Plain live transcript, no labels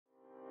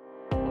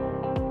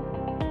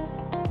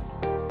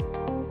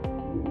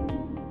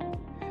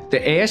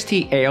The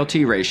AST-ALT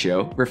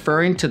ratio,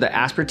 referring to the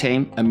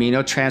aspartate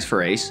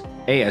aminotransferase,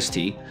 AST,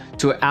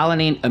 to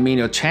alanine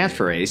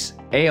aminotransferase,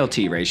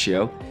 ALT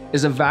ratio,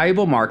 is a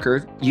valuable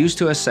marker used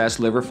to assess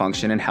liver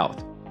function and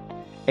health.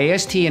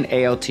 AST and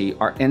ALT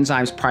are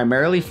enzymes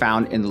primarily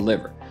found in the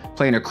liver,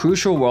 playing a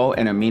crucial role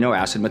in amino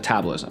acid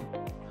metabolism.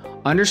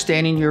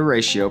 Understanding your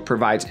ratio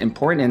provides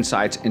important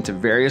insights into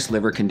various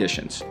liver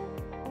conditions.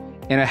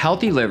 In a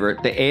healthy liver,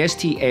 the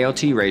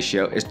AST-ALT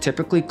ratio is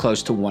typically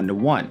close to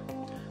 1:1.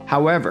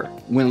 However,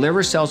 when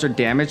liver cells are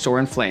damaged or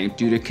inflamed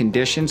due to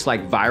conditions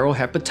like viral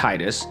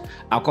hepatitis,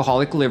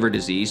 alcoholic liver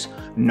disease,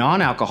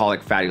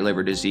 non-alcoholic fatty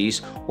liver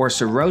disease, or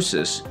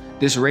cirrhosis,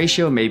 this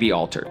ratio may be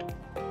altered.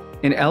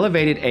 An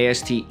elevated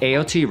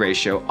AST-ALT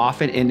ratio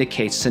often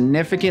indicates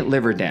significant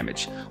liver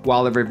damage,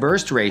 while a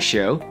reversed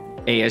ratio,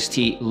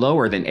 AST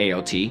lower than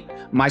ALT,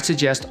 might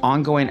suggest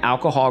ongoing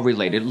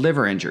alcohol-related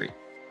liver injury.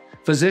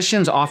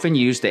 Physicians often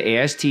use the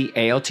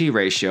AST-ALT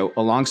ratio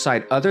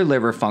alongside other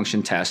liver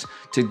function tests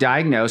to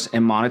diagnose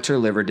and monitor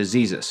liver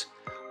diseases.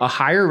 A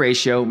higher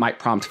ratio might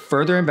prompt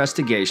further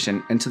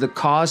investigation into the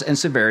cause and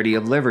severity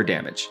of liver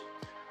damage.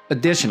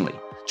 Additionally,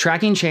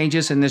 tracking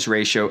changes in this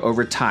ratio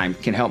over time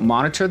can help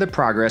monitor the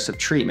progress of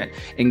treatment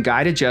and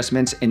guide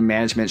adjustments in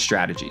management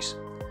strategies.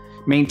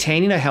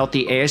 Maintaining a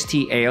healthy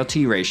AST-ALT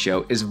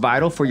ratio is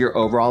vital for your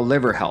overall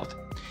liver health.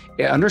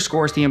 It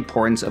underscores the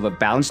importance of a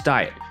balanced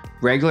diet,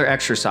 regular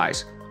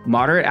exercise,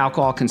 moderate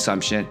alcohol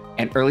consumption,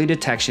 and early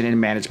detection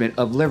and management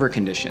of liver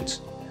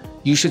conditions.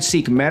 You should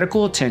seek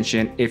medical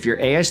attention if your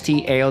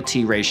AST-ALT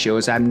ratio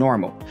is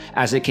abnormal,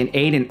 as it can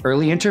aid in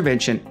early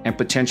intervention and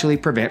potentially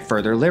prevent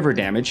further liver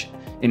damage,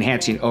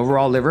 enhancing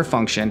overall liver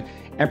function,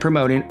 and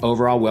promoting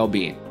overall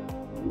well-being.